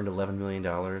it earned $11 million,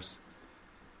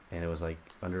 and it was like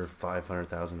under $500,000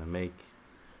 to make.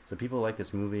 So people like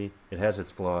this movie. It has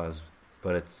its flaws,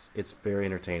 but it's very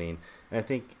entertaining. And I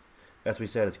think, as we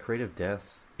said, it's creative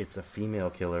deaths. It's a female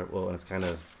killer. Well, and it's kind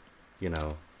of,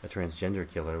 a transgender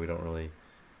killer. We don't really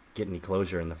get any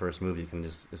closure in the first movie. You can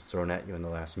it's thrown at you in the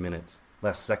last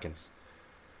seconds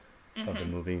of the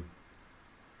movie.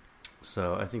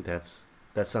 So I think that's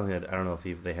something that I don't know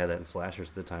if they had that in slashers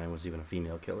at the time, was even a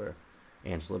female killer,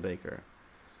 Angela Baker.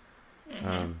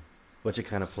 Which it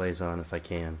kind of plays on, if I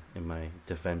can, in my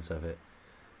defense of it.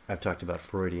 I've talked about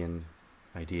Freudian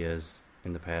ideas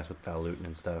in the past with Val Lewton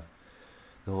and stuff.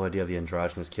 The whole idea of the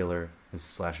androgynous killer in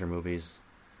slasher movies.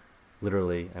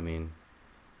 Literally, I mean,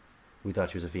 we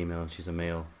thought she was a female and she's a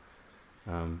male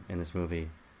in this movie.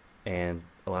 And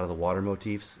a lot of the water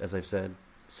motifs, as I've said,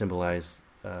 symbolize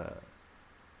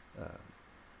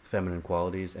feminine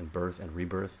qualities and birth and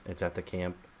rebirth. It's at the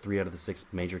camp. 3 out of the 6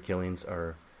 major killings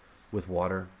are with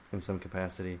water in some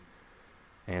capacity.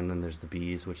 And then there's the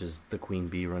bees, which is the queen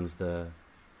bee runs the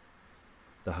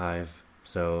hive.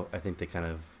 So I think they kind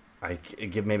of,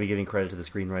 giving credit to the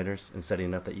screenwriters and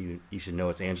setting it up that you should know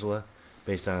it's Angela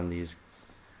based on these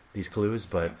clues.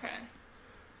 But Okay.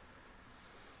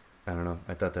 I don't know.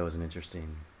 I thought that was an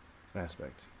interesting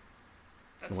aspect.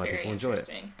 That's why very people enjoy it.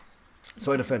 interesting.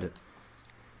 So I defend it.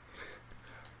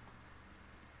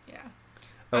 Yeah.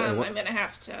 Oh, and I'm gonna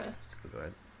have to.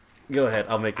 Go ahead.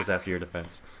 I'll make this after your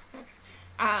defense.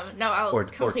 No, I'll Or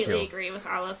completely kill. agree with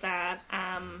all of that.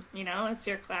 It's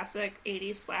your classic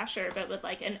 80s slasher, but with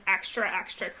like an extra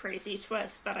crazy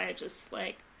twist that I just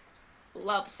like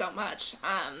love so much.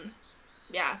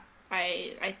 Yeah,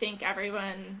 I think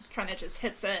everyone kind of just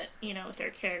hits it, with their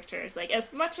characters. Like,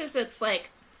 as much as it's like,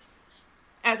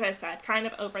 as I said, kind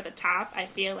of over the top, I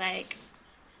feel like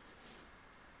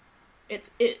it's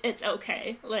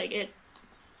okay. Like,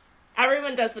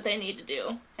 everyone does what they need to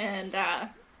do, and I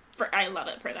love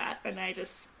it for that, and I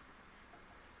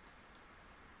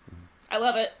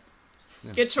love it.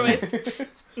 Yeah. Good choice.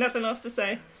 Nothing else to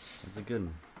say. That's a good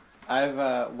one.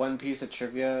 I've one piece of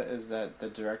trivia is that the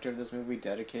director of this movie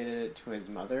dedicated it to his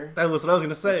mother, That was what I was going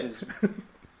to say. which is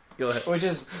Go ahead. which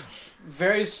is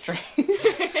very strange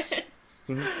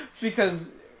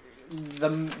because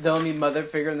the only mother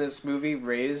figure in this movie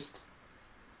raised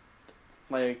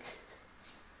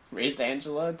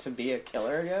Angela to be a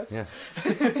killer, I guess. Yeah.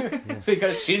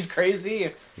 Because she's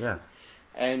crazy Yeah.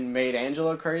 and made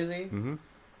Angela crazy. Mm-hmm.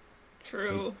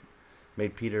 True.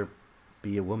 Made Peter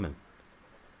be a woman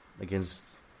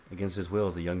against his will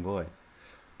as a young boy.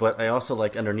 But I also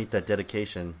like underneath that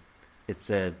dedication, it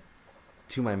said,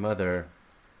 "To my mother,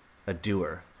 a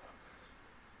doer."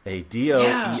 A D-O-E-R.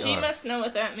 Yeah. She must know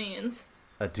what that means.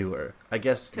 A doer. I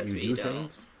guess 'Cause you we do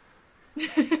don't.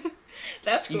 things.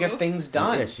 That's cool. You get things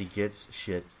done. Yeah, she gets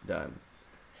shit done.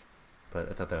 But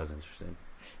I thought that was interesting.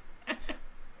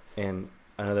 And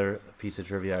another piece of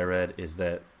trivia I read is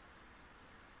that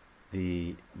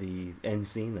the end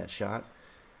scene, that shot,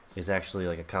 is actually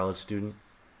like a college student,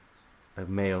 a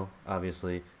male,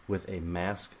 obviously, with a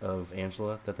mask of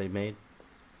Angela that they made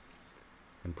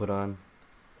and put on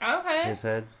Okay. his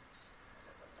head.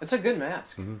 It's a good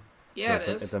mask. Mm-hmm. Yeah, it's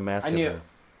it is. It's a mask. I knew- of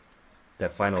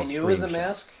that final. I knew it was a scream shot.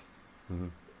 mask, Mm-hmm.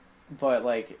 but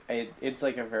it's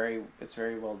it's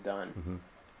very well done. Mm-hmm.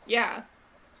 Yeah.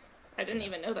 I didn't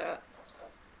even know that.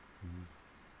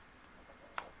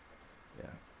 Yeah.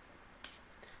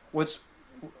 What's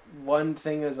one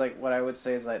thing is what I would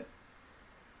say is that,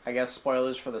 I guess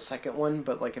spoilers for the second one,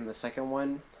 but in the second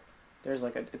one, there's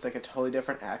it's a totally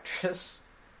different actress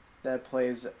that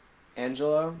plays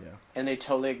Angela, Yeah. and they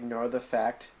totally ignore the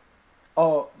fact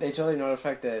Oh, they totally know the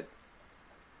fact that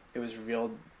it was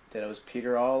revealed that it was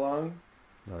Peter all along.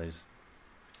 No, he's...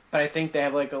 But I think they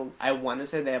have like I want to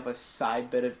say they have a side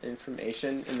bit of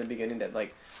information in the beginning that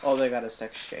like, oh, they got a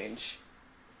sex change.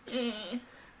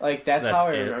 Like that's how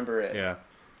I remember it. Yeah.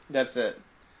 That's it.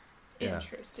 Yeah.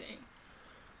 Interesting.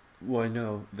 Well, I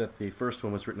know that the first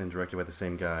one was written and directed by the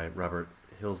same guy, Robert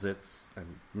Hilzitz.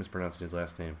 I'm mispronouncing his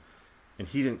last name. And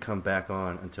he didn't come back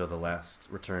on until the last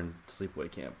Return to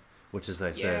Sleepaway Camp, which, as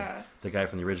I said, the guy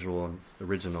from the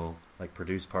original, like,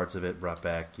 produced parts of it, brought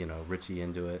back, Richie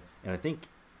into it. And I think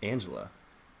Angela,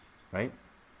 right?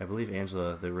 I believe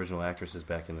Angela, the original actress, is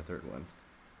back in the third one.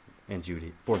 And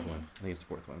Judy. Fourth one. I think it's the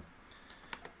fourth one.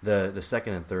 The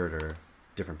second and third are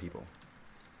different people.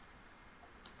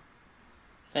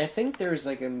 I think there's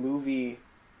like a movie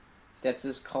that's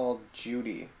just called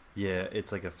Judy. Yeah,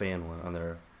 it's like a fan one on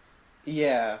there.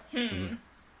 Yeah. I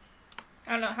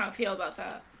don't know how I feel about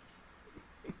that.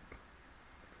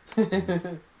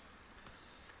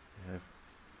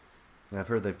 I've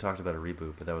heard they've talked about a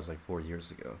reboot, but that was like 4 years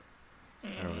ago. I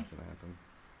don't know what's going to happen.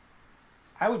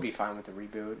 I would be fine with a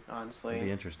reboot, honestly. It'd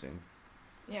be interesting.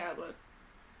 Yeah, it would.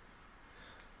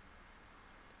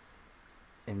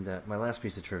 And my last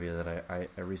piece of trivia that I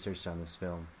researched on this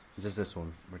film, just this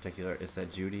one in particular, is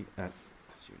that Judy, I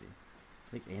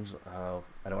think Angela,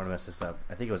 I don't want to mess this up.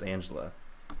 I think it was Angela,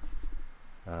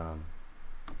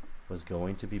 was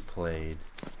going to be played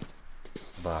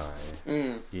by,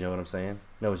 do you know what I'm saying?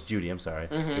 No, it was Judy, I'm sorry.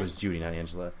 It was Judy, not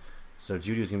Angela. So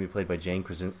Judy was going to be played by Jane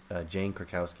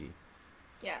Krakowski.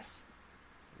 Yes.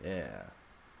 Yeah.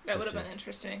 That would have been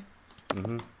interesting.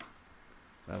 Mm-hmm.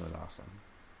 That would have been awesome.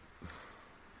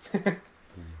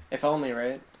 If only,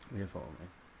 right? If only.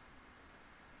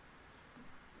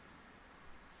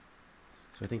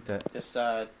 So I think that... This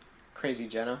crazy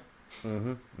Jenna.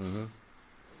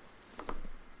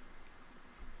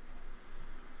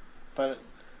 But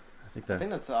I think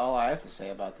that's all I have to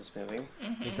say about this movie.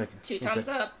 Two thumbs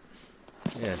up.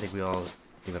 Yeah, I think we all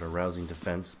give it a rousing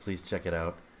defense. Please check it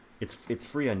out. It's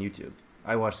free on YouTube.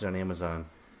 I watched it on Amazon,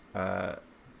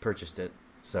 purchased it,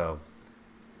 so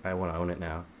I want to own it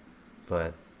now.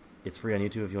 But it's free on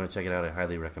YouTube if you want to check it out. I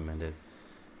highly recommend it.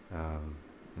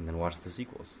 And then watch the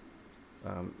sequels.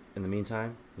 In the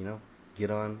meantime, get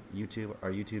on YouTube,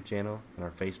 our YouTube channel, and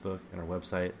our Facebook, and our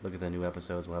website. Look at the new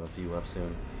episodes. We'll have a few up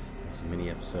soon. And some mini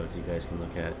episodes you guys can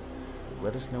look at.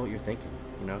 Let us know what you're thinking.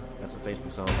 That's what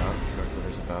Facebook's all about. That's what our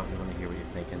Twitter's about. We want to hear what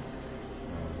you're thinking.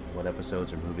 What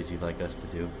episodes or movies you'd like us to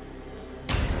do.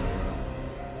 So,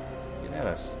 get at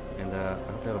us. And I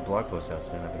hope to have a blog post out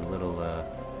soon. I've been a little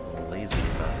lazy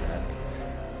about that.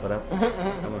 But I'm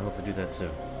going to hope to do that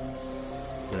soon.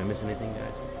 Did I miss anything,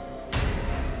 guys?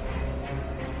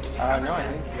 No, I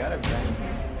think you got everything.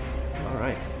 All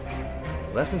right.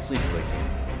 Well, that's been Sleepaway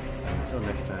Camp. Until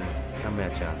next time, I'm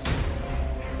Matt Johnson.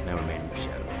 Now remain in the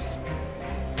shadows.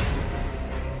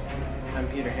 I'm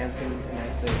Peter Hansen, and I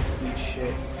say eat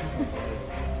shit.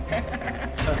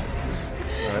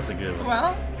 Oh, that's a good one.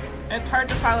 Well, it's hard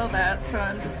to follow that, so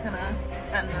I'm just gonna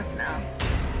end this now.